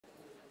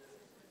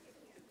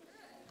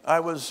I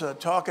was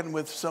talking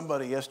with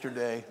somebody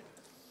yesterday.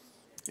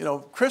 You know,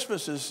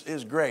 Christmas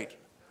is great.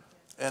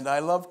 And I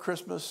love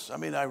Christmas. I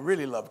mean, I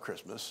really love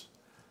Christmas.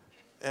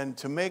 And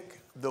to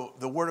make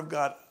the Word of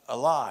God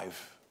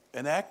alive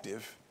and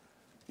active,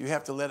 you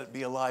have to let it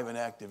be alive and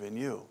active in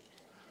you.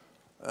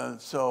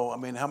 So, I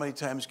mean, how many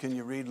times can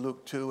you read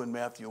Luke 2 and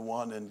Matthew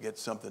 1 and get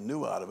something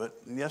new out of it?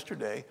 And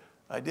yesterday,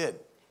 I did.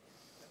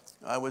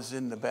 I was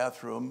in the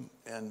bathroom,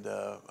 and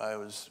I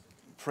was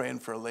praying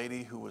for a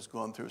lady who was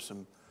going through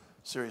some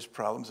serious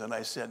problems, and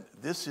I said,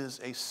 this is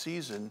a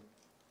season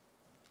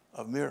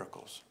of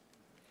miracles.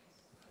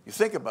 You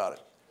think about it.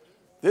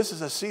 This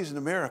is a season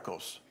of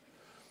miracles.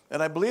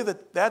 And I believe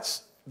that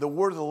that's the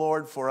word of the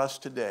Lord for us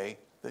today,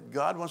 that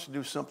God wants to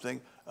do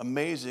something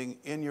amazing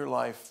in your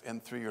life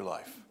and through your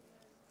life.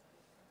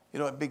 You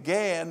know, it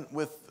began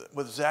with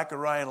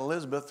Zachariah and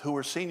Elizabeth, who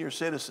were senior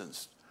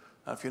citizens.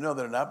 I don't know if you know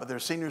that or not, but they're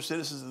senior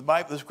citizens. The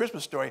Bible, this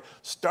Christmas story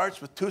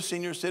starts with two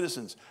senior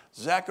citizens,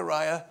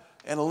 Zachariah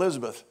and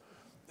Elizabeth.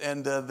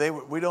 And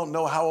we don't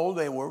know how old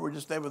they were.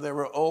 They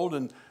were old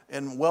and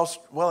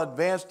well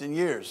advanced in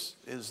years,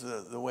 is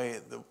the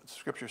way the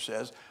Scripture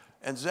says.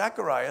 And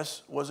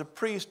Zacharias was a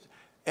priest,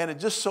 and it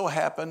just so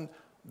happened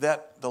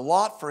that the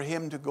lot for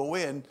him to go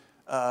in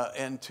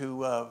and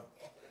to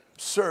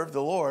serve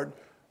the Lord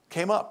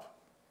came up,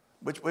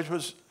 which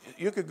was,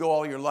 you could go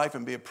all your life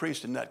and be a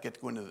priest and not get to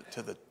go into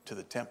to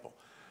the temple.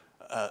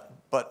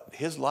 But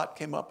his lot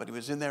came up, and he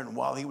was in there, and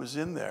while he was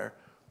in there,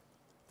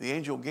 the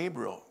angel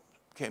Gabriel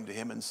came to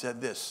him and said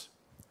this: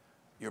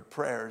 your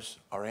prayers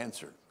are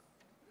answered.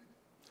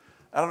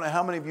 I don't know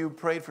how many of you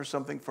prayed for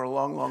something for a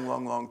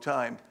long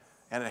time,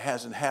 and it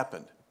hasn't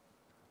happened.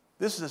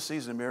 This is a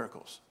season of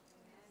miracles.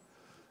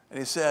 And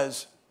he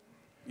says,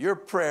 your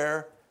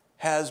prayer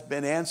has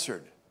been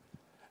answered.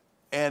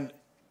 And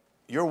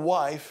your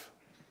wife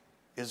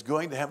is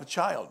going to have a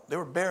child. They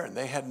were barren.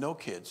 They had no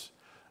kids.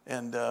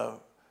 And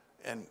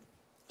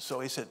so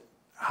he said,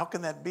 how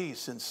can that be,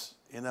 since,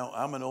 you know,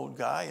 I'm an old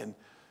guy?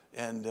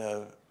 And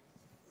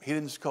he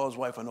didn't call his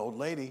wife an old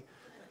lady.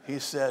 He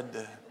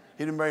said,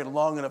 he didn't marry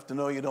long enough to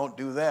know you don't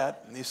do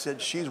that. And he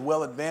said, she's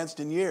well advanced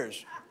in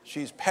years.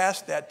 She's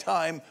past that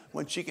time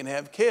when she can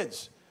have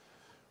kids.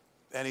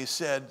 And he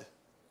said,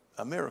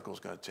 a miracle is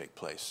going to take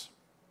place.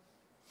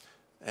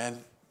 And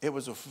it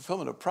was a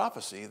fulfillment of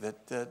prophecy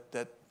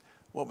that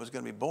what was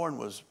going to be born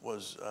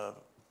was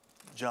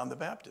John the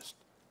Baptist.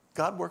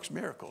 God works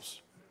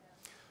miracles.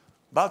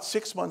 About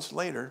 6 months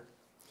later,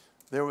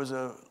 there was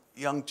a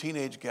young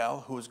teenage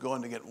gal who was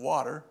going to get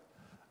water,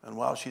 and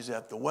while she's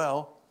at the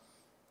well,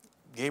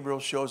 Gabriel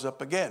shows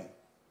up again.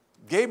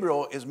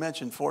 Gabriel is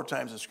mentioned 4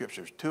 times in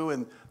Scriptures, 2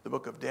 in the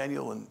book of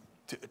Daniel and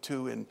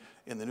 2 in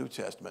the New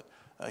Testament.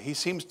 He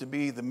seems to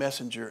be the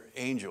messenger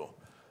angel.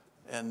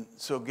 And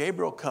so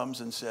Gabriel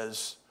comes and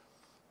says,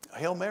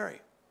 Hail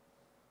Mary.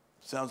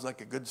 Sounds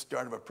like a good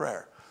start of a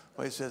prayer.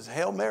 Well, he says,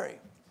 Hail Mary,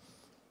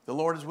 the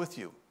Lord is with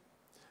you.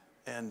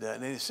 And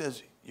then he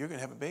says, you're going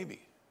to have a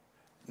baby.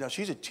 Now,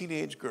 she's a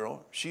teenage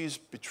girl. She's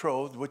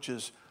betrothed, which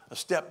is a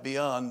step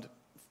beyond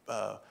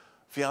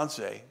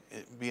fiancé,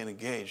 being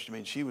engaged. I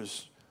mean, she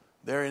was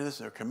there in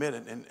this and they're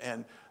committed.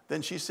 And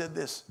then she said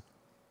this,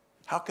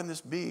 how can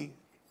this be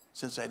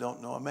since I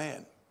don't know a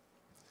man?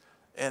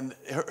 And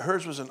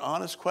hers was an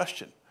honest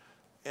question.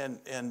 And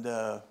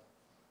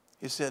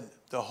he said,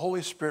 the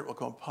Holy Spirit will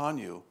come upon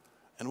you,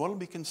 and what will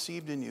be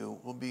conceived in you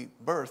will be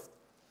birthed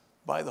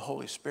by the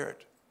Holy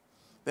Spirit.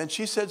 Then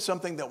she said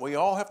something that we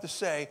all have to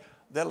say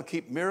that'll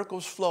keep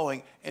miracles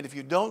flowing, and if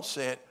you don't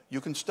say it, you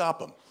can stop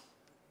them.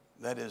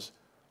 That is,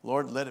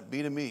 Lord, let it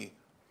be to me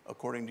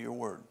according to your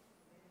word.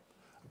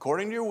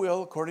 According to your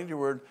will, according to your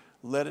word,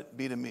 let it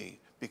be to me.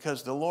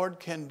 Because the Lord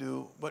can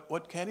do, but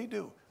what can he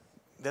do?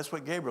 That's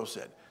what Gabriel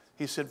said.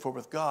 He said, for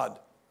with God,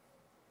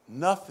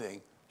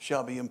 nothing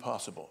shall be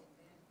impossible.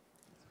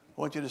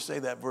 I want you to say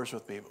that verse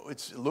with me.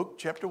 It's Luke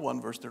chapter 1,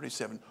 verse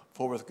 37.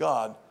 For with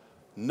God,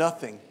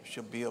 nothing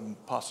shall be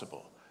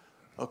impossible.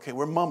 Okay,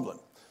 we're mumbling.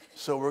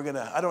 So we're going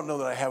to, I don't know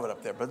that I have it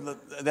up there,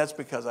 but that's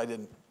because I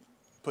didn't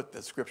put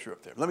the scripture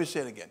up there. Let me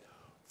say it again.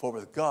 For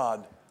with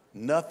God,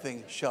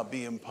 nothing shall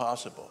be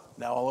impossible.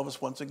 Now all of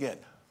us once again.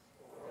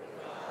 For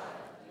with God,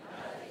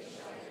 nothing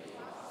shall be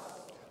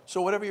impossible.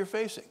 So whatever you're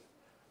facing,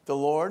 the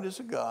Lord is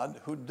a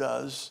God who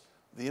does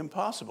the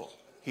impossible.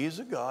 He is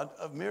a God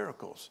of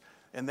miracles.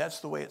 And that's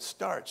the way it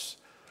starts.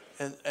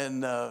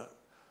 And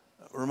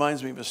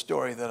reminds me of a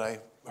story that I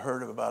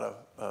heard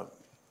about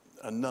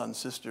a nun,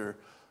 Sister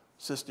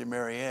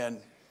Mary Ann,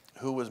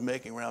 who was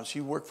making rounds. She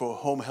worked for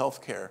home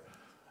health care,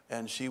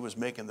 and she was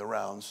making the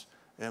rounds.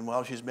 And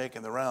while she's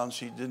making the rounds,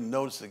 she didn't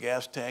notice the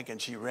gas tank, and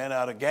she ran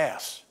out of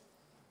gas.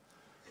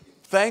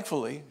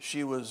 Thankfully,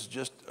 she was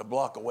just a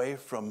block away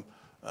from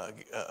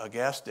a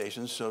gas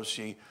station, so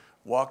she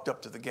walked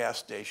up to the gas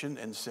station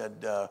and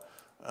said,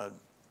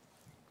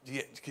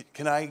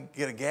 can I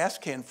get a gas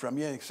can from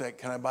you? And he said,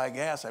 can I buy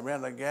gas? I ran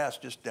out of gas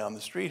just down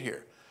the street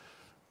here.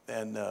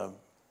 And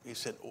he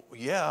said,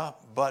 yeah,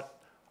 but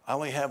I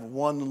only have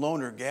one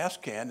loaner gas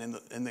can,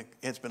 and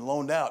it's been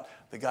loaned out.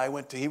 The guy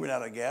he ran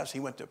out of gas. He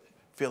went to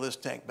fill his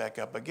tank back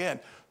up again.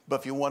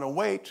 But if you want to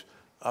wait,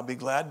 I'll be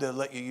glad to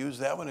let you use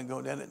that one and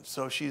go down it.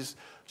 So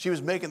she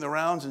was making the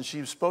rounds, and she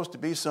was supposed to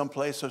be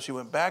someplace, so she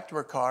went back to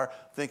her car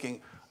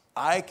thinking,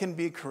 I can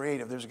be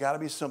creative. There's got to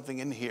be something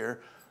in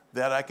here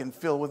that I can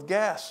fill with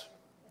gas.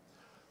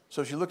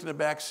 So she looked in the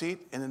back seat,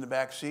 and in the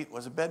back seat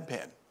was a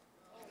bedpan.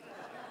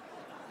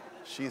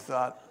 She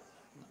thought,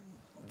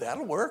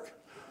 that'll work.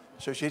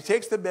 So she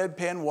takes the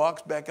bedpan,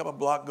 walks back up a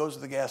block, goes to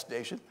the gas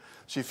station.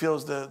 She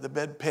fills the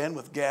bedpan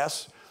with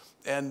gas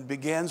and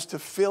begins to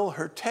fill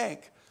her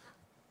tank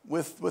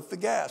with the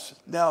gas.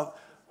 Now,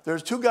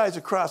 there's two guys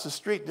across the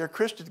street. They're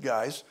Christian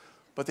guys,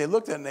 but they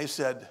looked at it and they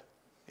said,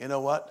 you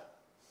know what?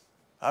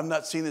 I've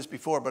not seen this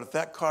before, but if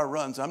that car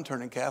runs, I'm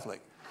turning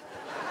Catholic.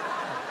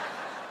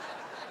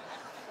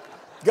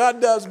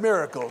 God does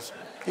miracles.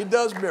 He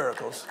does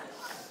miracles.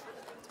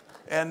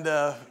 And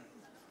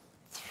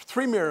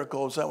 3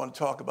 miracles I want to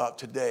talk about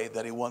today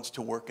that he wants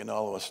to work in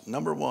all of us.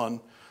 Number 1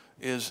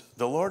 is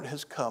the Lord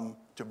has come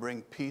to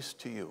bring peace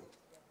to you.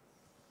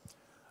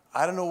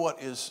 I don't know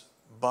what is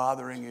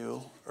bothering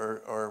you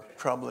or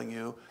troubling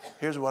you.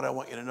 Here's what I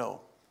want you to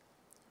know.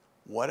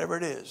 Whatever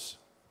it is,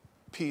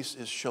 peace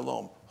is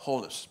shalom,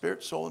 wholeness,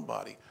 spirit, soul, and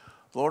body.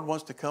 The Lord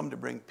wants to come to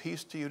bring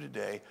peace to you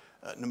today,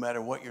 no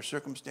matter what your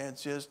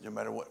circumstance is, no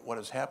matter what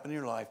has happened in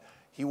your life.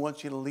 He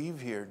wants you to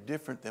leave here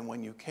different than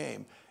when you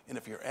came. And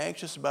if you're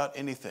anxious about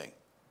anything,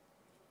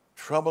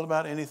 troubled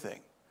about anything,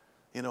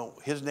 you know,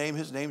 his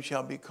name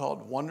shall be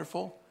called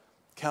Wonderful,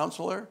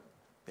 Counselor,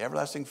 the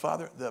Everlasting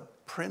Father, the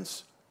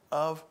Prince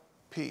of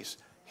Peace.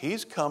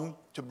 He's come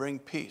to bring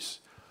peace.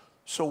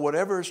 So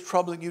whatever is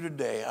troubling you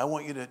today, I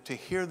want you to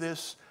hear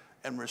this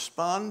and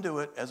respond to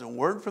it as a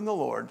word from the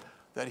Lord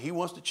that he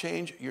wants to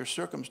change your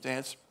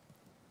circumstance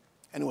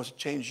and he wants to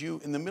change you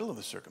in the middle of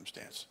the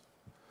circumstance.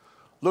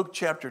 Luke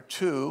chapter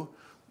 2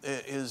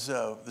 is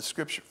the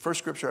scripture, first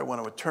scripture I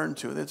want to turn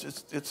to.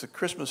 It's a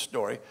Christmas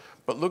story,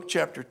 but Luke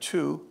chapter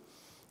 2,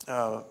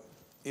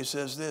 it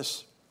says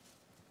this.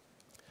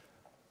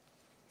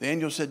 The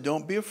angel said,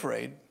 don't be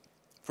afraid,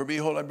 for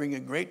behold, I bring you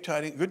good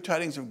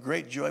tidings of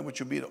great joy,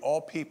 which will be to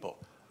all people.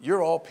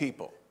 You're all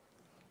people.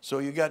 So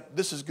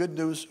this is good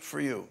news for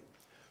you.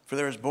 For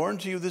there is born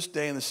to you this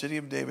day in the city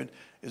of David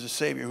is a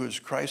Savior who is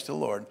Christ the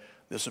Lord.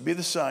 This will be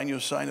the sign. You'll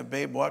find a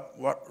babe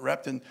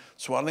wrapped in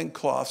swaddling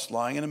cloths,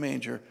 lying in a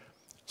manger.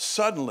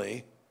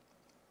 Suddenly,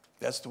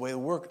 that's the way the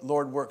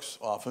Lord works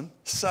often.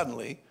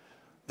 Suddenly,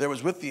 there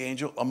was with the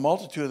angel a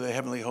multitude of the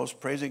heavenly host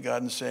praising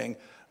God and saying,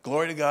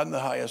 glory to God in the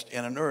highest,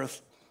 and on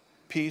earth,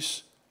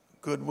 peace,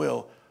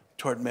 goodwill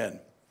toward men.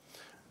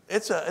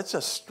 It's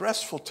a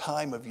stressful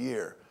time of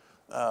year.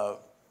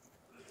 All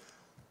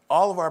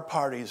of our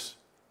parties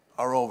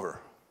are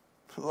over.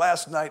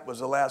 Last night was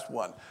the last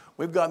one.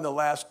 We've gone the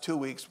last 2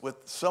 weeks with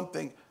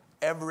something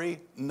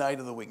every night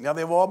of the week. Now,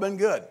 they've all been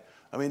good.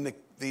 I mean,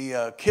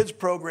 the kids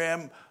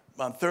program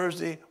on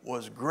Thursday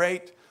was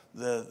great.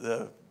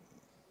 The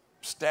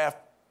staff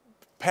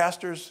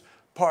pastors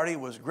party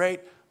was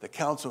great. The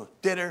council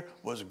dinner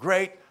was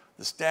great.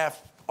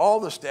 All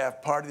the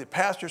staff party, the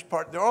pastors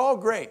party, they're all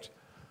great.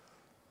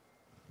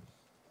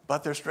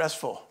 But they're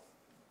stressful.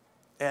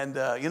 And,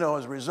 as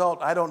a result,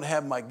 I don't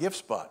have my gift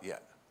spot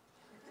yet.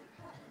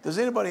 Does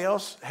anybody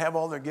else have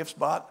all their gift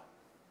spot?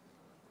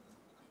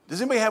 Does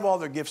anybody have all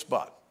their gift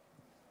spot?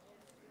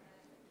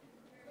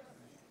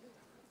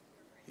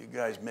 You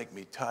guys make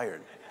me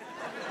tired.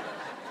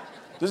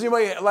 Does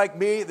anybody like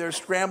me, they're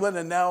scrambling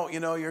and now,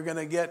 you're going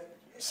to get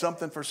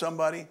something for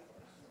somebody?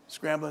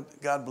 Scrambling,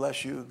 God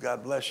bless you,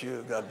 God bless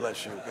you, God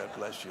bless you, God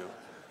bless you.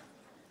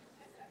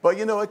 But,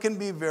 it can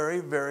be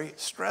very, very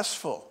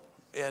stressful.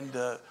 And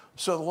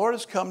so the Lord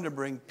has come to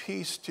bring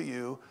peace to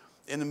you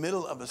in the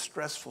middle of a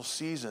stressful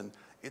season.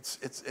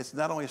 It's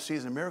not only a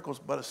season of miracles,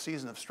 but a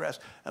season of stress.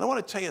 And I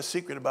want to tell you a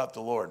secret about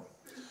the Lord.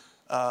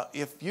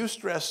 If you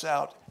stress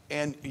out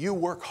and you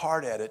work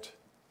hard at it,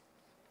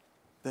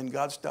 then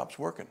God stops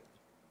working.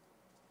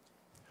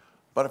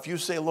 But if you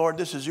say, Lord,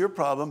 this is your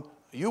problem,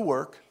 you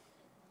work,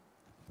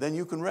 then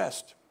you can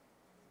rest.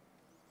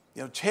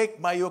 Take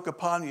my yoke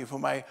upon you, for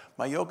my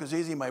yoke is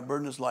easy, my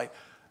burden is light.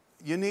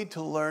 You need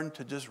to learn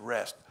to just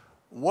rest.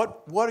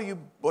 What are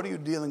you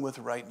dealing with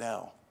right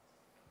now?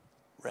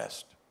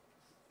 Rest.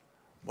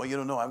 Well, you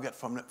don't know. I've got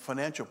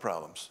financial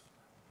problems.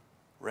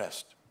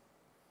 Rest.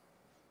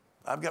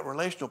 I've got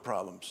relational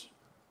problems.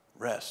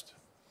 Rest.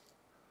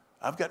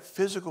 I've got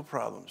physical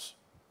problems.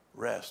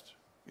 Rest.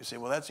 You say,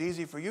 well, that's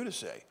easy for you to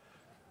say.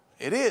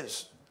 It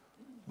is.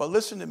 But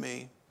listen to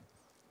me.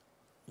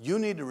 You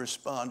need to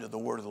respond to the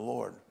word of the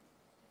Lord.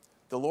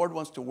 The Lord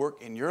wants to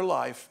work in your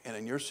life and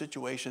in your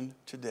situation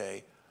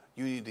today.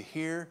 You need to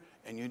hear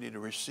and you need to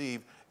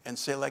receive and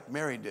say like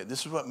Mary did.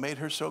 This is what made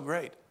her so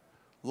great.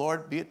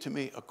 Lord, be it to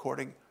me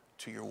according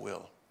to your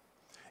will.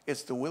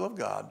 It's the will of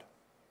God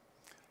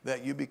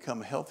that you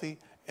become healthy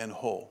and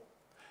whole.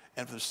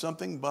 And if there's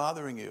something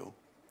bothering you,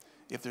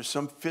 if there's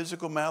some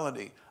physical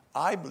malady,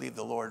 I believe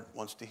the Lord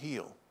wants to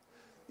heal.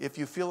 If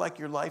you feel like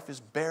your life is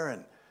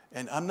barren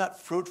and I'm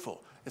not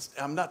fruitful,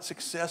 I'm not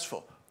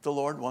successful, the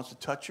Lord wants to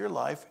touch your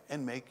life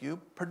and make you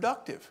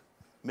productive,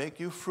 make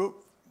you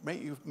fruitful,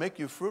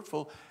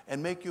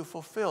 and make you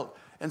fulfilled.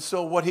 And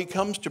so what he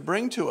comes to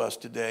bring to us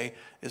today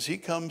is he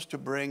comes to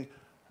bring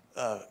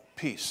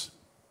peace.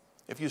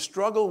 If you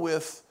struggle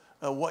with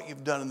what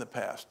you've done in the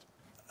past,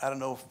 I don't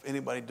know if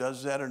anybody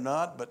does that or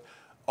not, but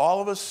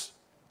all of us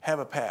have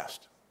a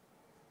past.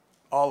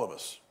 All of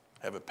us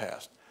have a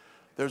past.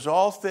 There's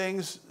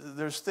things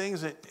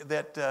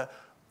that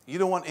you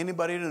don't want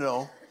anybody to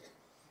know,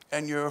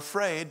 and you're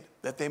afraid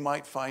that they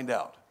might find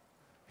out.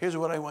 Here's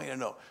what I want you to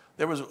know.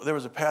 There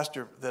was a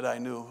pastor that I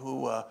knew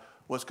who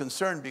was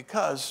concerned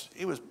because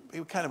he was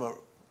kind of a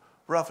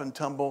rough and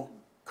tumble,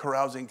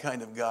 carousing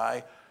kind of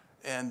guy,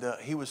 and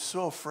he was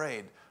so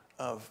afraid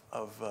of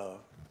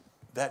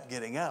that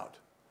getting out.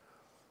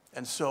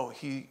 And so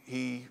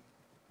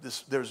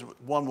there's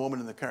one woman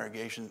in the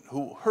congregation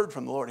who heard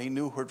from the Lord. He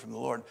heard from the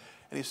Lord.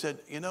 And he said,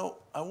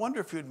 I wonder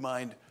if you'd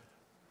mind,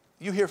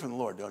 you hear from the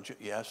Lord, don't you?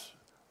 Yes.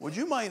 Would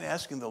you mind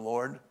asking the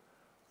Lord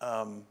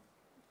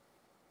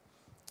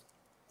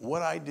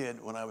what I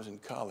did when I was in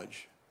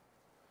college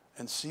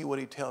and see what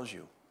he tells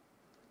you?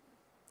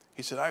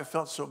 He said, I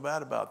felt so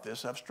bad about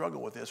this. I've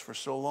struggled with this for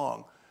so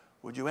long.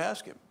 Would you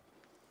ask him?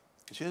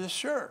 And she said,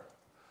 sure.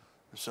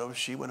 And so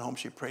she went home,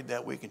 she prayed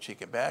that week, and she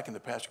came back, and the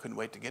pastor couldn't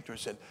wait to get to her and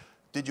said,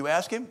 did you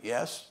ask him?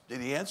 Yes.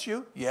 Did he answer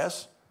you?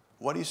 Yes.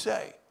 What did he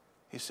say?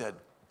 He said,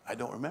 I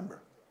don't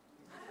remember.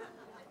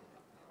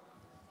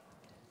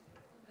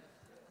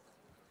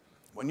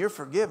 When you're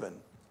forgiven,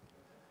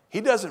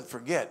 he doesn't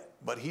forget,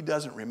 but he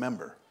doesn't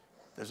remember.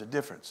 There's a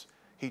difference.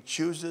 He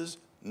chooses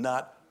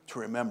not to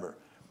remember.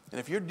 And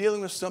if you're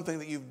dealing with something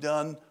that you've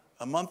done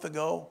a month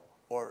ago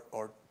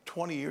or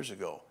 20 years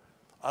ago,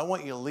 I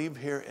want you to leave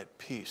here at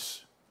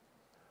peace.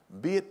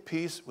 Be at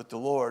peace with the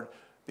Lord,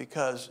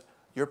 because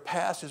your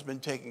past has been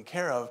taken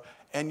care of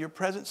and your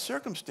present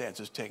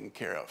circumstances taken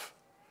care of.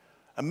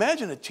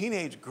 Imagine a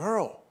teenage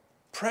girl,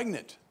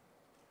 pregnant,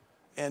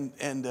 and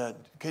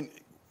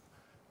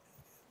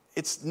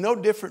it's no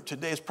different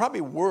today. It's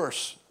probably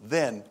worse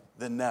then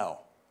than now.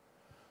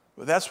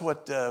 But that's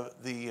what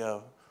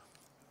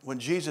when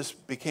Jesus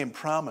became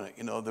prominent,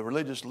 the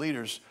religious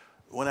leaders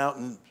went out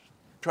and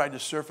tried to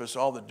surface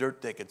all the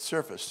dirt they could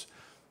surface.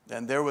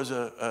 And there was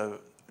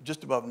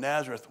just above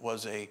Nazareth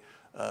was a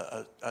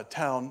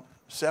town,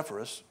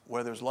 Sepphoris,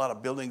 where there's a lot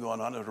of building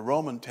going on. It was a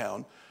Roman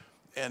town.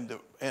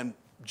 And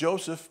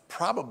Joseph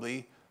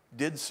probably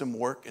did some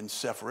work in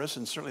Sepphoris,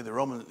 and certainly it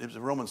was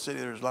a Roman city.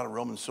 There was a lot of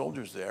Roman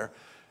soldiers there.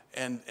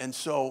 And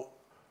so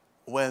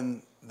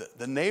when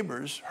the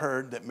neighbors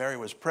heard that Mary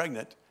was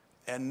pregnant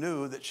and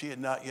knew that she had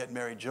not yet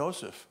married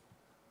Joseph,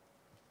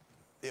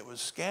 it was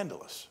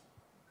scandalous.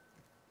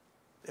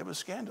 It was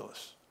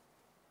scandalous.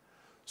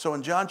 So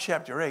in John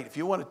chapter 8, if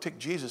you want to tick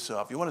Jesus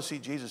off, you want to see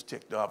Jesus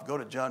ticked off, go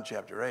to John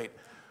chapter 8,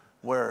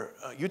 where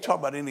you talk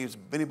about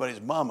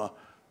anybody's mama,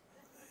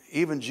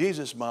 even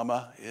Jesus'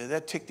 mama,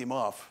 that ticked him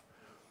off.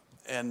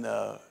 And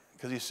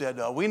because he said,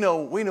 we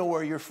know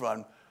where you're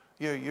from.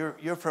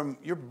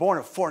 You're born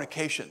of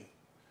fornication.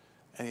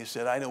 And he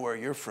said, I know where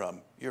you're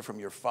from. You're from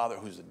your father,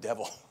 who's the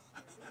devil.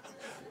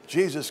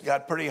 Jesus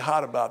got pretty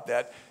hot about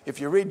that. If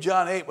you read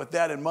John 8 with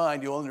that in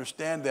mind, you'll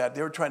understand that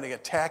they were trying to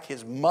attack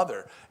his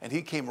mother, and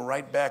he came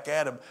right back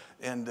at him.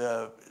 And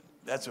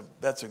that's a.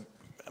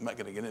 I'm not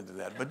going to get into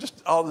that, but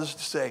just all this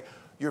to say,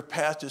 your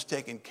past is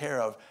taken care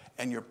of,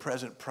 and your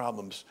present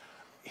problems,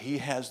 he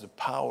has the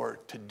power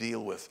to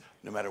deal with,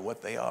 no matter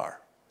what they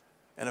are.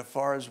 And as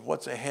far as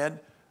what's ahead,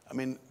 I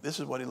mean, this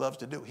is what he loves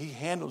to do. He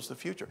handles the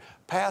future,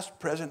 past,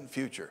 present, and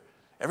future.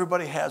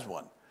 Everybody has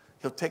one.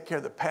 He'll take care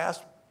of the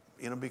past,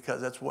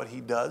 because that's what he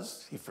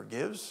does. He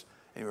forgives,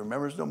 and he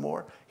remembers no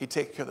more. He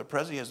takes care of the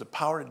present. He has the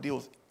power to deal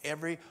with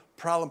every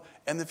problem.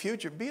 And the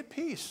future, be at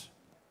peace.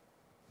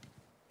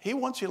 He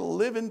wants you to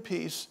live in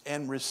peace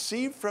and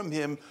receive from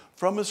him,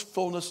 from his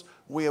fullness,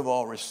 we have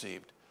all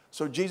received.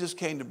 So Jesus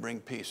came to bring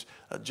peace.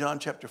 John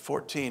chapter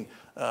 14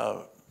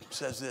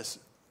 says this,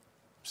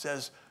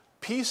 says,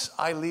 peace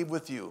I leave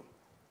with you.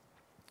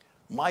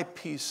 My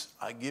peace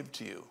I give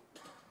to you.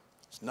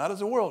 It's not as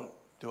the world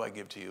do I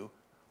give to you.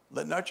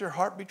 Let not your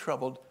heart be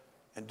troubled,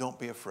 and don't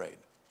be afraid.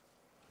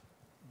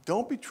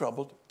 Don't be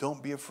troubled.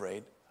 Don't be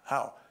afraid.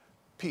 How?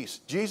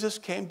 Peace. Jesus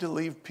came to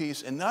leave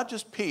peace, and not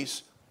just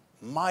peace,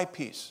 my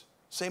peace.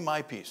 Say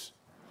my peace.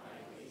 My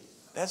peace.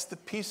 That's the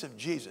peace of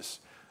Jesus.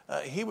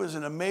 He was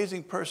an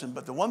amazing person,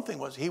 but the one thing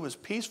was he was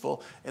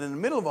peaceful, and in the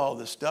middle of all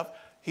this stuff,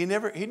 he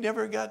never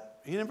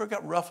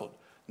got ruffled,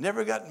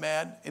 never got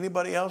mad.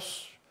 Anybody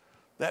else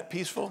that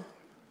peaceful?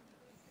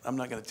 I'm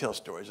not going to tell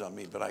stories on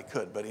me, but I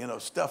could. But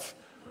stuff.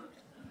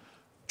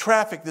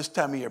 Traffic this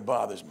time of year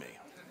bothers me,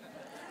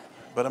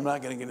 but I'm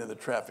not going to get into the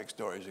traffic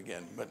stories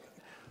again. But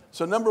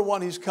so number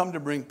one, he's come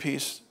to bring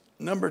peace.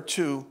 Number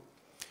two,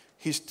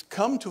 he's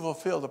come to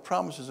fulfill the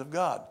promises of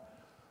God.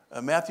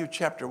 Matthew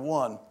chapter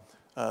 1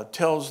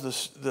 tells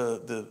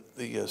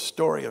the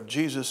story of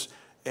Jesus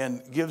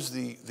and gives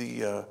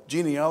the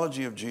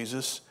genealogy of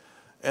Jesus,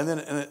 and then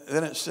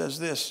it says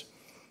this.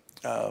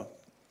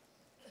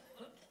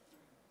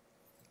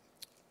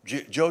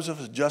 Joseph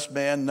is a just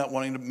man, not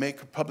wanting to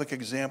make a public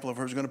example of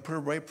her, is going to put her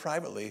away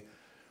privately.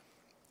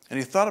 And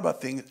he thought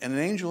about things, and an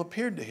angel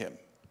appeared to him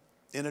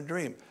in a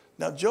dream.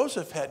 Now,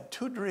 Joseph had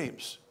 2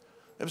 dreams.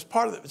 It's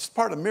part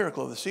of the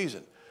miracle of the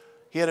season.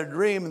 He had a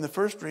dream, and the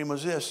first dream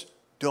was this: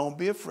 don't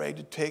be afraid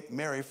to take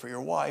Mary for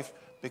your wife,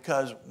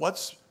 because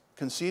what's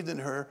conceived in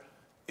her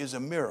is a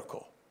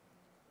miracle.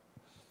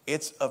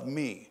 It's of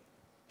me.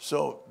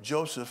 So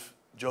Joseph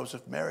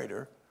married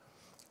her.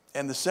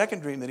 And the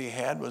second dream that he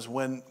had was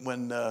when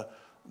the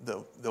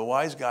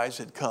wise guys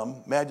had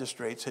come,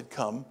 magistrates had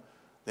come,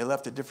 they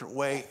left a different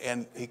way,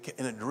 and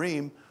in a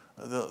dream,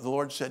 the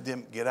Lord said to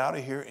him, get out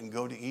of here and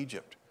go to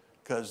Egypt,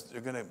 because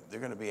they're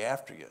gonna be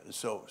after you.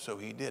 So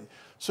he did.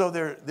 So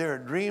there are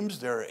dreams,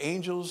 there are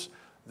angels,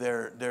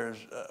 there's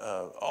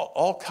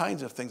all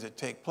kinds of things that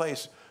take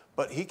place,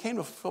 but he came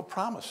to fulfill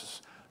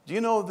promises. Do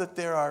you know that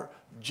there are,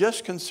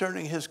 just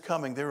concerning his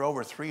coming, there are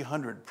over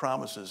 300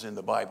 promises in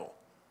the Bible?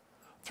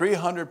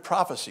 300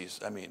 prophecies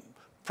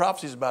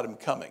about him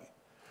coming.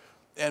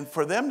 And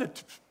for them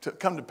to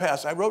come to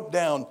pass, I wrote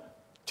down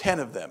 10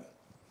 of them,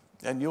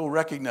 and you'll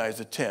recognize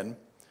the 10.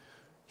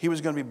 He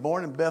was going to be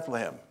born in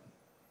Bethlehem,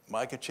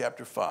 Micah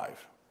chapter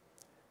 5.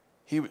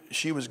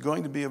 She was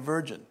going to be a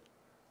virgin,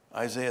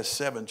 Isaiah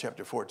 7,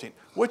 chapter 14,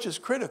 which is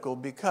critical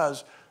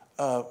because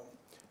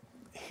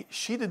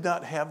she did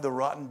not have the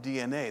rotten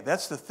DNA.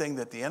 That's the thing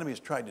that the enemy has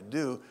tried to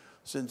do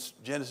since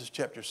Genesis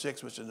chapter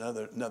 6, which is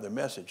another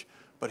message.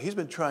 But he's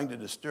been trying to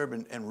disturb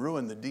and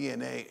ruin the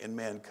DNA in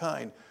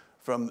mankind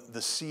from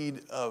the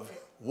seed of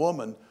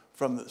woman,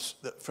 from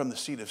the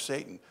seed of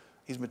Satan.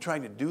 He's been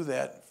trying to do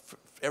that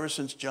ever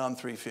since John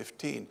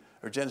 3:15,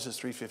 or Genesis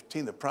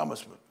 3:15. The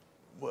promise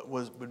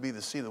would be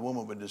the seed of the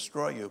woman would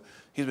destroy you.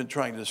 He's been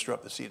trying to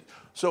disrupt the seed.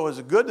 So as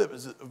a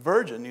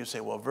virgin, you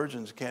say, well,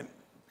 virgins can't,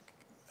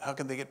 how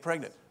can they get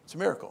pregnant? It's a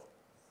miracle.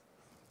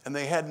 And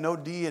he had no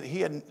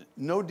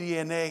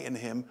DNA in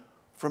him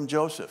from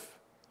Joseph.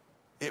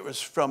 It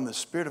was from the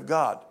Spirit of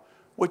God,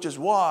 which is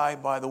why,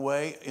 by the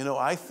way,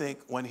 I think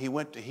when he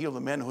went to heal the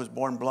man who was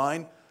born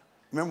blind,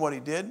 remember what he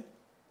did?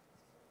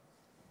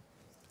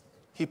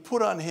 He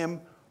put on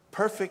him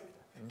perfect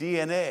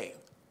DNA,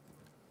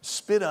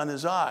 spit on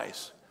his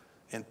eyes,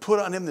 and put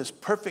on him this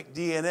perfect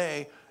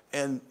DNA,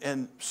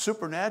 and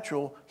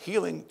supernatural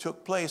healing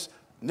took place.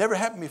 Never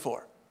happened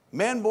before.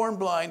 Man born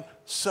blind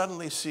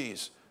suddenly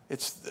sees.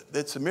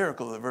 It's a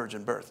miracle of the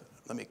virgin birth.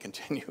 Let me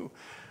continue.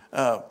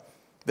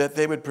 That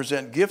they would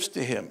present gifts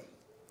to him,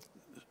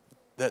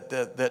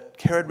 that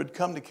Herod would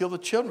come to kill the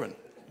children,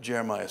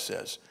 Jeremiah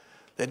says,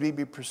 that he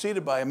be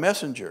preceded by a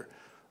messenger,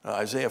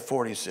 Isaiah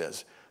 40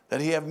 says,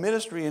 that he have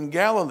ministry in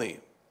Galilee,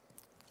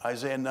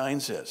 Isaiah 9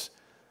 says,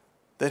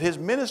 that his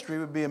ministry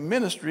would be a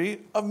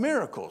ministry of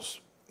miracles,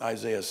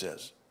 Isaiah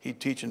says. He'd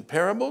teach in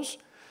parables,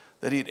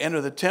 that he'd enter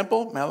the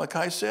temple,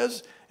 Malachi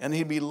says, and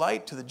he'd be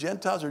light to the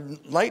Gentiles, or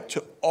light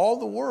to all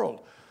the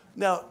world.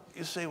 Now,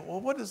 you say,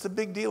 well, what is the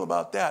big deal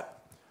about that?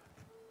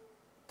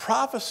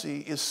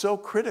 Prophecy is so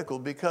critical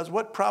because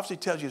what prophecy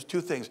tells you is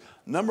 2 things.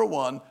 Number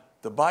 1,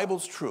 the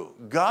Bible's true.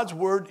 God's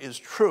word is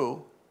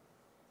true.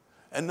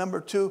 And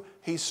number 2,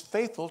 he's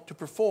faithful to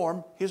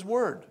perform his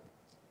word.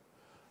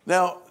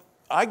 Now,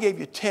 I gave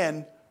you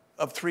 10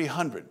 of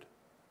 300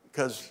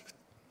 because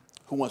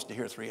who wants to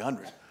hear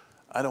 300?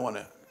 I didn't want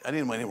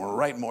anyone to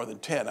write more than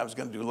 10. I was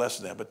going to do less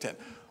than that, but 10.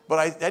 But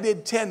I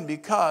did 10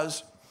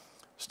 because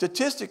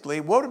statistically,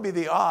 what would be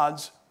the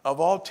odds of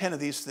all 10 of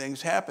these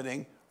things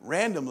happening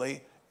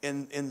randomly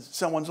in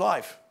someone's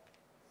life?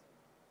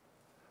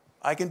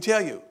 I can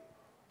tell you,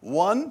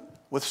 1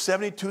 with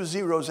 72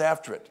 zeros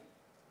after it.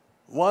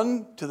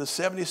 1 to the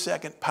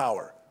 72nd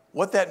power.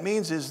 What that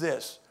means is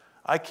this.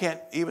 I can't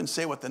even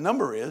say what the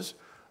number is,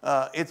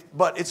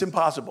 but it's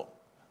impossible.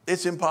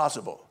 It's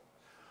impossible.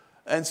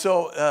 And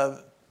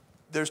so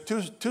there's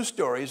two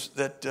stories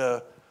that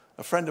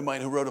a friend of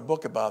mine who wrote a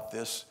book about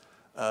this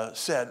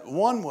said.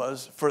 One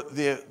was for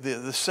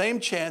the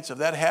same chance of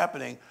that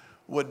happening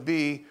would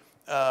be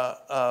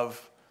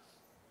of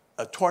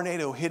a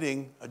tornado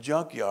hitting a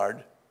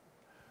junkyard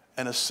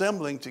and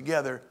assembling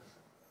together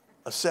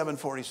a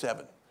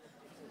 747.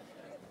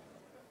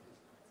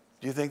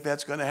 Do you think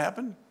that's going to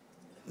happen?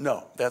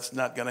 No, that's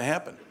not going to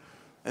happen.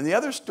 And the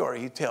other story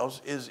he tells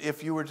is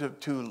if you were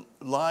to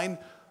line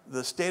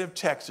the state of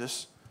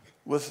Texas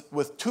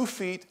with 2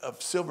 feet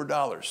of silver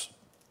dollars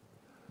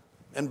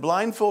and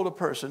blindfold a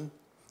person,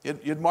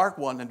 you'd mark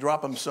one and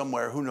drop him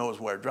somewhere, who knows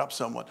where, drop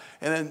someone,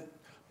 and then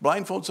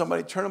blindfold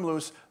somebody, turn him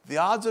loose. The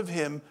odds of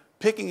him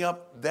picking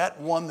up that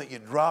one that you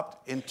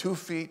dropped in 2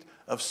 feet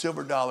of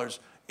silver dollars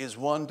is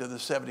 1 to the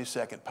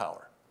 72nd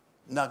power.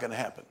 Not going to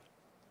happen.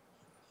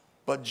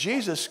 But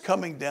Jesus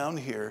coming down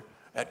here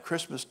at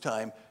Christmas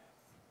time,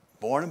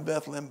 born in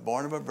Bethlehem,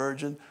 born of a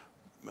virgin,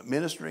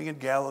 ministering in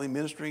Galilee,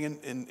 ministering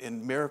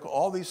in miracle,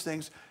 all these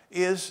things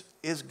is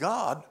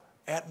God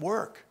at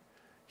work.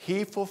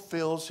 He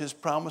fulfills his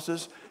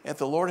promises. If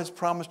the Lord has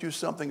promised you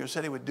something or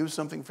said he would do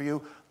something for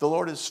you, the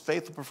Lord is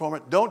faithful to perform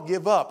it. Don't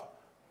give up,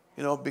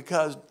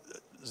 because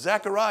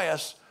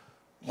Zacharias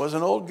was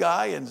an old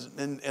guy,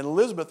 and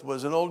Elizabeth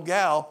was an old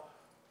gal,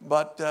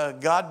 but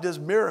God does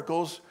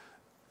miracles.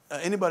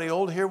 Anybody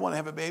old here want to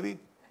have a baby?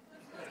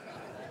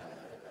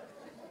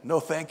 No,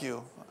 thank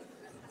you.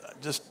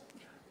 Just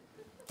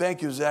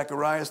thank you,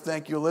 Zacharias.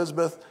 Thank you,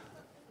 Elizabeth.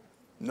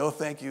 No,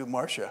 thank you,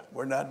 Marcia.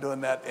 We're not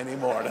doing that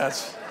anymore.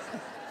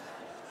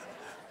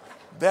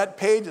 That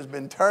page has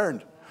been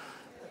turned.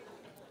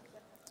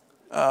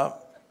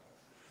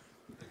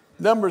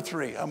 Number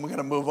 3, I'm going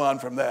to move on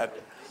from that.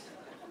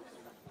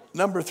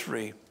 Number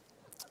 3,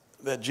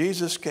 that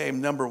Jesus came,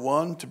 number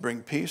 1, to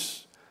bring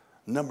peace.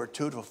 Number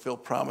 2, to fulfill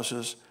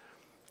promises.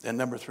 And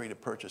number 3, to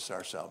purchase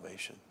our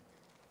salvation.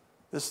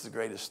 This is the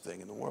greatest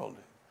thing in the world.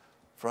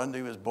 For unto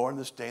you was born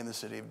this day in the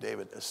city of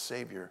David a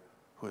Savior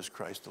who is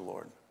Christ the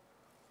Lord.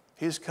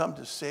 He's come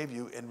to save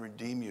you and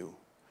redeem you.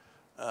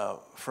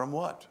 From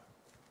what?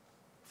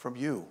 From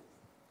you.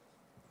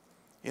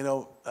 You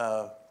know,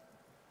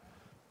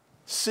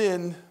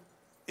 sin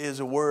is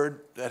a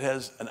word that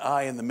has an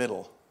I in the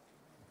middle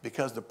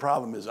because the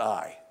problem is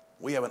I.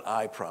 We have an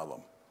I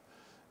problem.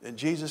 And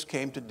Jesus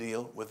came to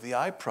deal with the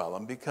I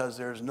problem because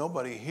there's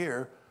nobody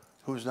here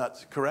who's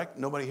not, correct?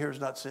 Nobody here has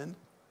not sinned?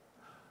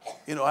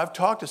 You know, I've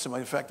talked to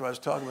somebody. In fact, I was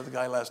talking with a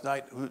guy last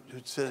night who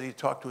said he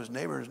talked to his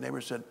neighbor. His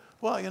neighbor said,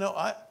 well, you know,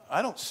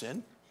 I don't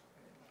sin.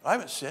 I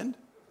haven't sinned.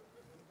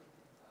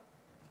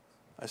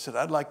 I said,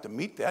 I'd like to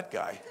meet that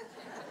guy.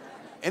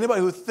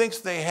 Anybody who thinks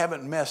they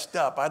haven't messed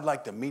up, I'd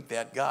like to meet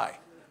that guy.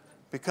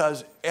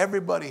 Because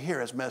everybody here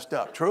has messed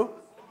up. True?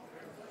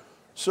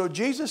 So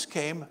Jesus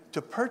came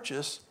to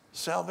purchase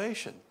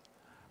salvation.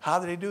 How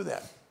did he do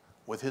that?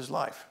 With his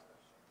life.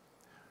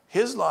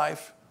 His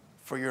life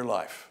for your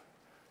life.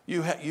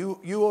 You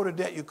owed a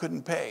debt you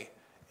couldn't pay,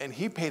 and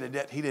he paid a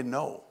debt he didn't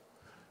owe.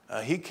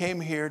 He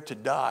came here to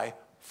die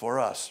for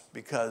us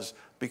because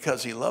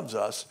he loves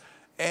us.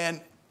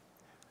 And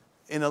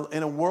in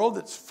a world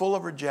that's full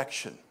of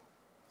rejection,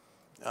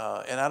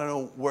 and I don't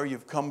know where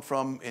you've come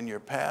from in your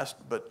past,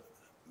 but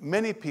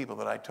many people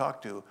that I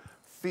talk to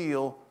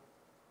feel,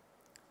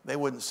 they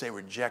wouldn't say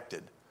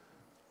rejected,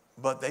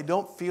 but they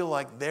don't feel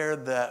like they're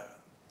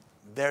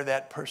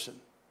that person.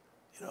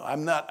 You know,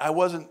 I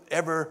wasn't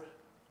ever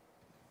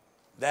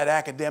that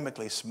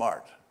academically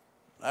smart.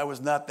 I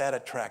was not that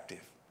attractive.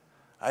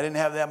 I didn't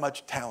have that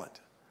much talent.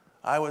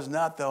 I was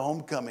not the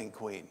homecoming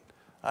queen.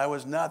 I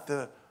was not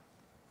the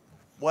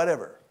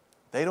whatever.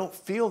 They don't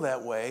feel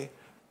that way,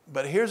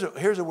 but here's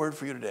a word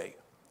for you today.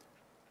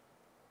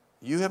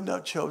 You have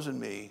not chosen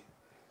me,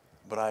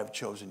 but I have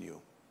chosen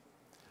you.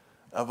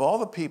 Of all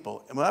the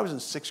people, and when I was in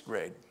 6th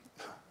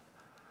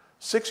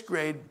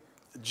grade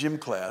gym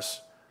class,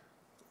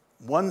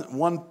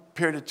 one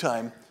period of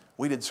time,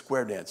 we did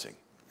square dancing.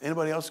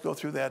 Anybody else go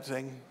through that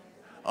thing?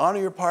 Honor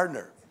your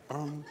partner.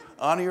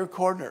 Honor your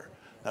corner.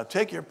 Now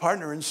take your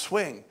partner and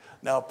swing.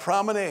 Now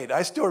promenade.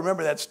 I still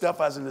remember that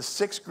stuff. I was in the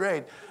 6th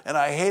grade, and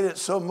I hated it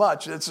so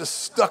much. It's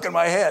just stuck in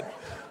my head.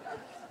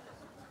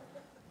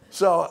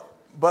 So,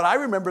 but I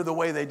remember the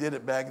way they did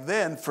it back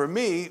then, for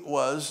me,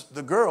 was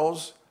the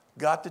girls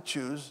got to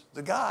choose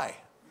the guy.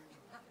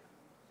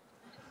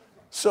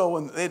 So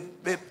when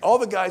all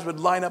the guys would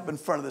line up in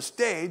front of the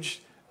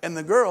stage, and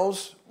the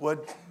girls would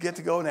get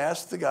to go and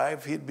ask the guy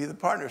if he'd be the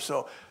partner.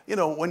 So, you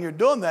know, when you're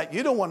doing that,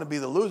 you don't want to be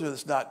the loser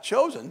that's not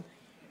chosen.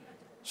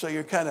 So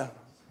you're kind of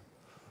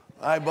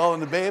eyeballing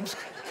the babes,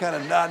 kind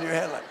of nodding your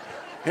head like,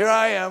 here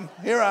I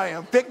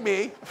am, pick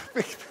me.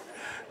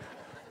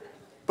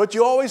 But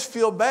you always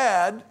feel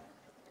bad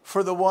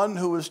for the one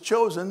who was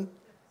chosen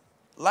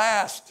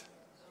last.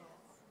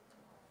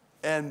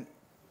 And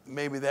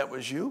maybe that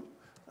was you.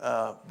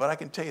 But I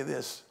can tell you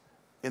this,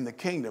 in the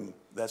kingdom,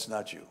 that's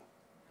not you.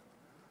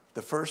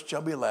 The first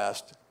shall be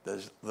last,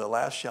 the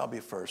last shall be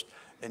first.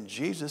 And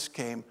Jesus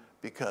came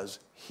because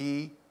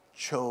he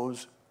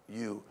chose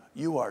you.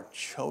 You are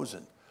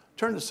chosen.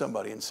 Turn to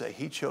somebody and say,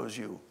 he chose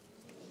you.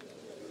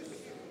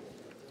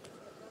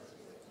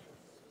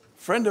 A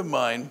friend of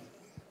mine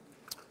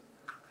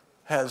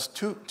has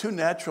two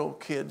natural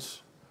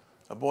kids,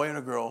 a boy and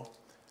a girl,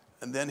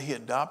 and then he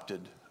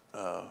adopted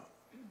a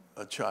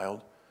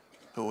child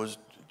who was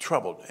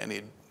troubled, and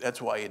that's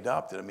why he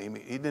adopted him.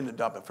 He didn't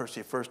adopt him first.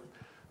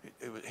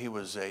 He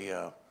was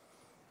a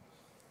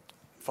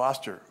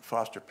foster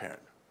parent.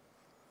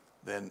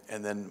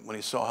 And then when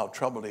he saw how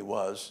troubled he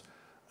was,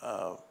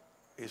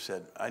 he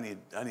said, "I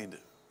need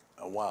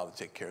a while to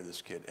take care of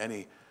this kid," and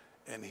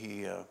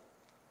he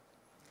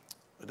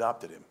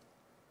adopted him.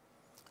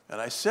 And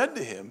I said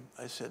to him,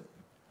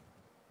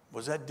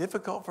 "Was that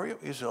difficult for you?"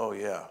 He said, "Oh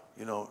yeah,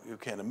 you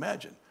can't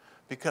imagine,"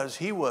 because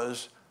he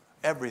was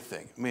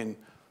everything. I mean,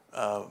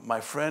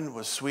 my friend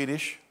was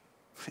Swedish,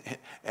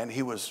 and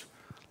he was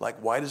like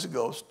white as a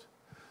ghost,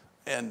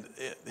 and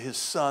his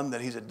son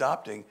that he's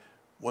adopting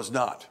was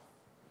not.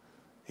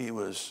 He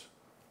was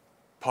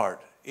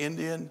part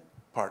Indian,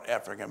 part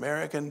African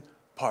American,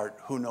 part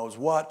who knows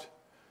what,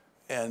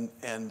 and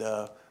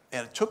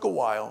it took a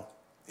while.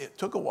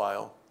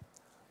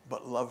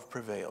 But love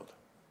prevailed.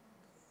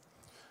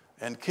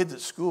 And kids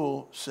at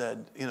school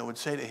would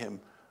say to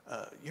him,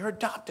 you're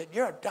adopted.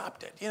 You're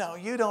adopted. You know,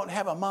 you don't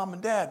have a mom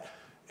and dad.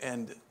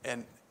 And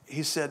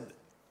he said,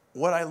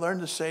 what I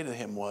learned to say to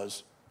him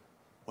was,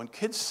 when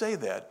kids say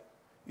that,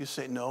 you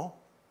say, no,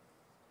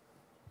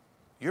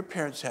 your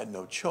parents had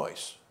no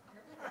choice.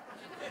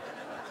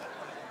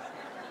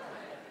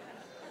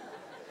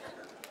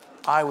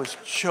 I was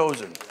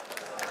chosen.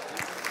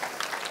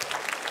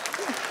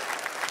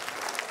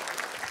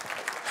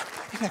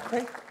 Isn't that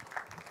great?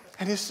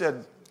 And he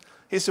said,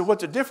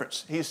 what's the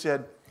difference? He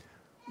said,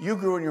 you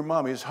grew in your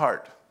mommy's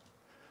heart,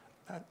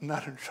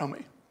 not her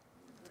tummy.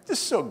 This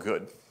is so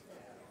good.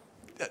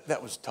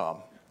 That was Tom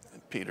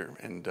and Peter.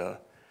 And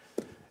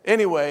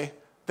anyway,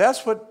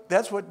 that's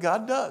what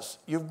God does.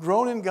 You've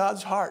grown in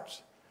God's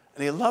heart,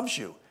 and he loves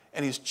you,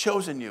 and he's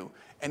chosen you,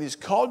 and he's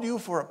called you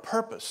for a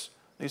purpose.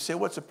 And you say,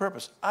 what's the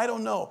purpose? I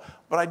don't know,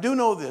 but I do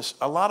know this.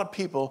 A lot of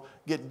people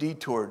get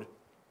detoured.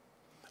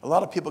 A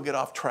lot of people get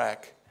off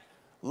track.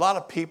 A lot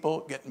of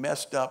people get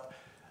messed up.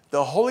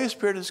 The Holy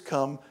Spirit has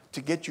come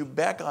to get you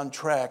back on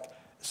track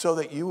so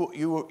that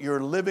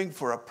you're living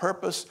for a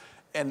purpose.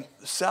 And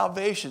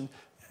salvation,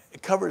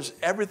 it covers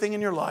everything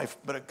in your life,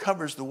 but it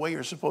covers the way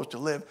you're supposed to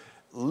live.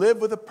 Live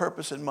with a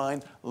purpose in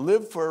mind,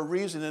 live for a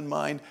reason in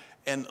mind,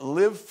 and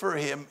live for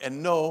him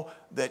and know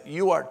that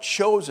you are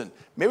chosen.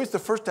 Maybe it's the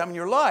first time in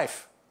your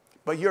life,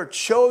 but you're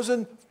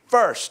chosen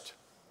first.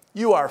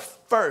 You are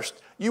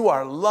first. You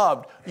are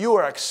loved. You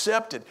are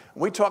accepted.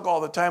 We talk all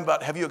the time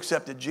about, have you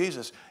accepted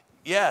Jesus?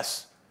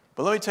 Yes.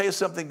 But let me tell you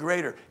something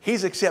greater.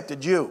 He's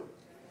accepted you.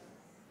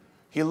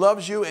 He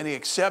loves you and he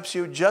accepts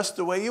you just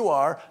the way you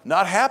are.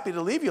 Not happy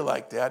to leave you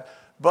like that,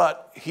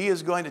 but he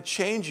is going to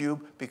change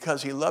you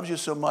because he loves you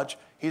so much.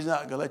 He's not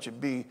going to let you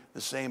be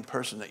the same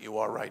person that you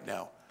are right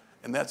now.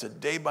 And that's a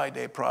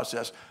day-by-day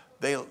process.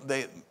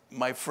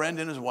 My friend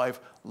and his wife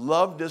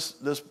loved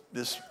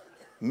this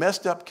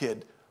messed up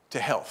kid to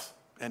health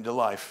and to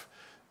life.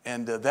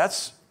 And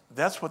that's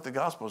what the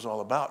gospel is all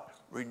about.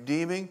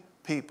 Redeeming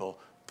people,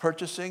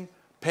 purchasing,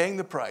 paying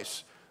the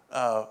price.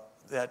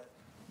 That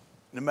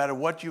no matter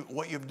what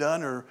you've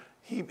done, or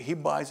he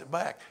buys it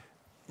back.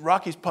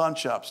 Rocky's Pawn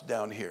Shop's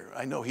down here.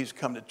 I know he's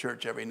come to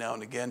church every now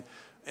and again.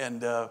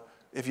 And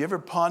if you ever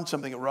pawn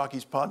something at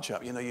Rocky's Pawn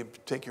Shop, you know, you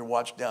take your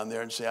watch down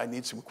there and say, I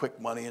need some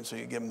quick money, and so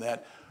you give him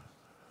that.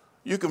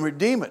 You can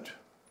redeem it,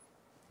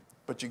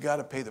 but you got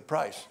to pay the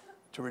price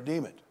to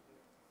redeem it.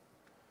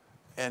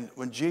 And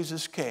when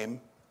Jesus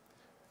came,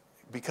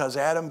 because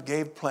Adam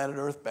gave planet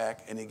Earth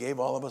back and he gave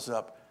all of us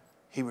up,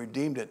 he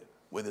redeemed it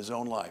with his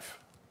own life.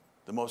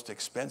 The most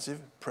expensive,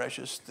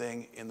 precious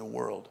thing in the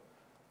world.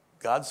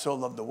 God so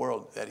loved the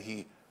world that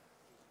he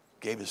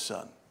gave his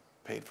son,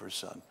 paid for his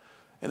son.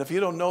 And if you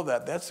don't know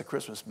that, that's the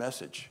Christmas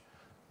message.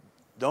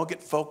 Don't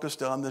get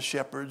focused on the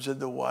shepherds and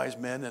the wise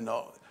men and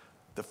all.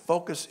 The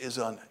focus is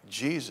on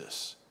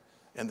Jesus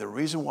and the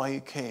reason why he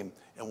came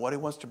and what he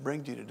wants to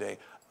bring to you today.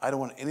 I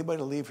don't want anybody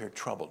to leave here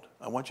troubled.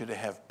 I want you to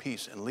have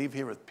peace and leave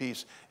here with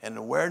peace and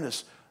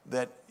awareness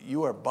that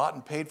you are bought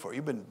and paid for.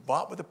 You've been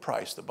bought with a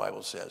price, the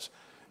Bible says.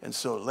 And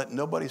so let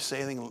nobody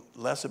say anything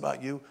less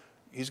about you.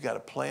 He's got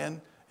a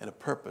plan and a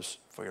purpose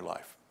for your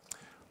life.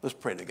 Let's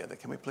pray together.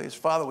 Can we please?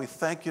 Father, we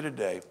thank you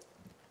today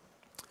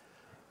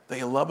that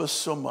you love us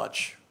so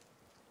much,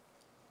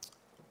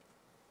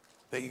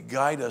 that you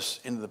guide us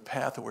into the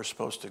path that we're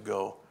supposed to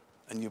go,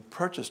 and you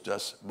purchased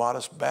us, bought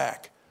us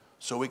back,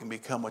 so we can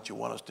become what you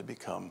want us to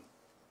become.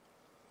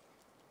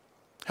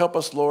 Help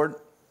us, Lord,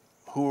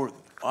 who are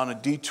on a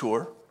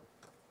detour.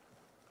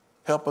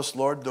 Help us,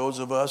 Lord, those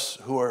of us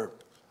who are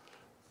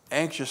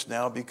anxious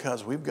now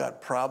because we've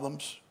got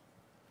problems.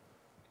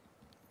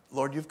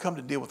 Lord, you've come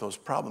to deal with those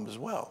problems as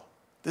well.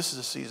 This is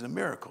a season of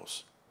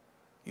miracles.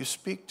 You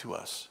speak to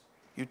us.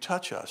 You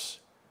touch us.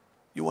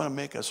 You want to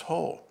make us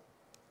whole.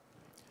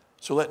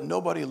 So let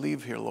nobody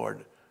leave here,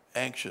 Lord,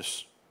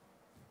 anxious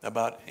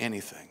about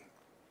anything.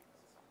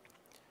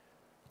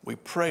 We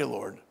pray,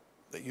 Lord,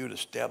 that you would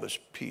establish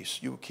peace.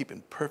 You would keep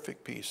in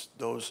perfect peace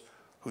those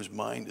whose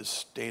mind is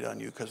stayed on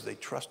you because they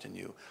trust in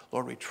you.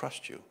 Lord, we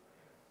trust you.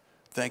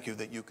 Thank you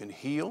that you can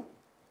heal.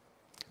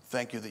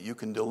 Thank you that you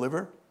can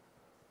deliver,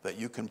 that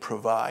you can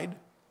provide,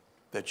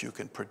 that you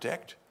can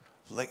protect.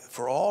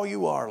 For all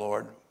you are,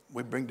 Lord,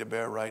 we bring to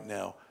bear right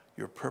now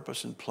your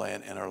purpose and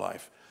plan in our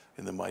life.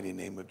 In the mighty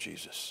name of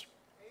Jesus.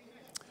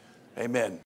 Amen. Amen.